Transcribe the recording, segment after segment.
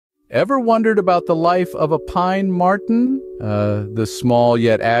Ever wondered about the life of a pine marten? The small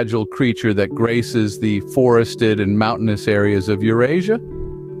yet agile creature that graces the forested and mountainous areas of Eurasia?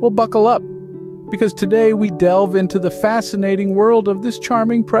 Well, buckle up, because today we delve into the fascinating world of this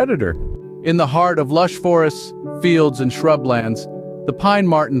charming predator. In the heart of lush forests, fields, and shrublands, the pine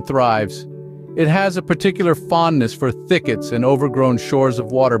marten thrives. It has a particular fondness for thickets and overgrown shores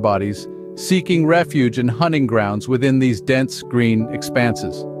of water bodies, seeking refuge and hunting grounds within these dense green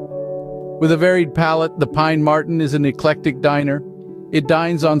expanses. With a varied palate, the pine marten is an eclectic diner. It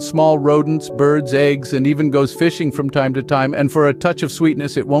dines on small rodents, birds, eggs, and even goes fishing from time to time, and for a touch of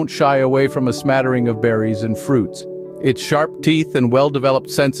sweetness, it won't shy away from a smattering of berries and fruits. Its sharp teeth and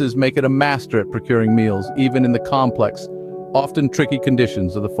well-developed senses make it a master at procuring meals, even in the complex, often tricky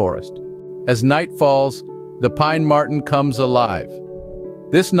conditions of the forest. As night falls, the pine marten comes alive.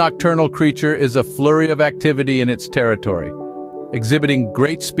 This nocturnal creature is a flurry of activity in its territory, exhibiting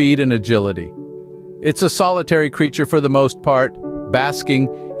great speed and agility. It's a solitary creature for the most part, basking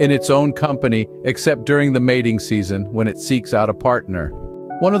in its own company, except during the mating season when it seeks out a partner.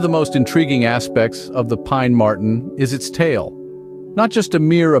 One of the most intriguing aspects of the pine marten is its tail. Not just a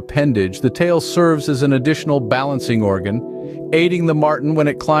mere appendage, the tail serves as an additional balancing organ, aiding the marten when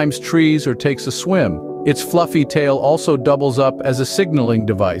it climbs trees or takes a swim. Its fluffy tail also doubles up as a signaling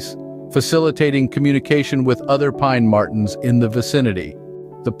device, facilitating communication with other pine martens in the vicinity.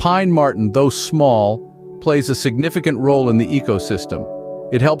 The pine marten, though small, plays a significant role in the ecosystem.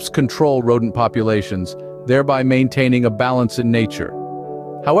 It helps control rodent populations, thereby maintaining a balance in nature.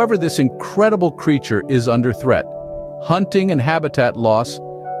 However, this incredible creature is under threat. Hunting and habitat loss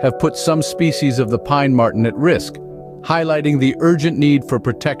have put some species of the pine marten at risk, highlighting the urgent need for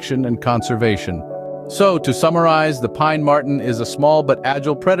protection and conservation. So, to summarize, the pine marten is a small but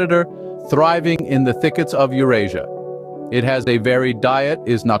agile predator thriving in the thickets of Eurasia. It has a varied diet,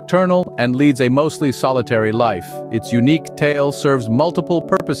 is nocturnal, and leads a mostly solitary life. Its unique tail serves multiple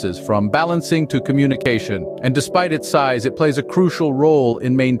purposes, from balancing to communication, and despite its size, it plays a crucial role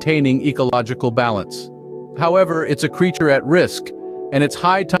in maintaining ecological balance. However, it's a creature at risk, and it's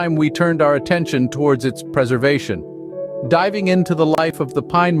high time we turned our attention towards its preservation. Diving into the life of the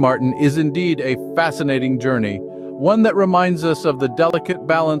pine marten is indeed a fascinating journey, one that reminds us of the delicate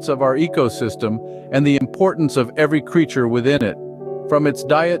balance of our ecosystem and the importance of every creature within it. From its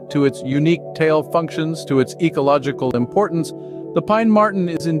diet to its unique tail functions to its ecological importance, the pine marten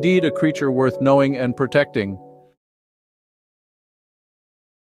is indeed a creature worth knowing and protecting.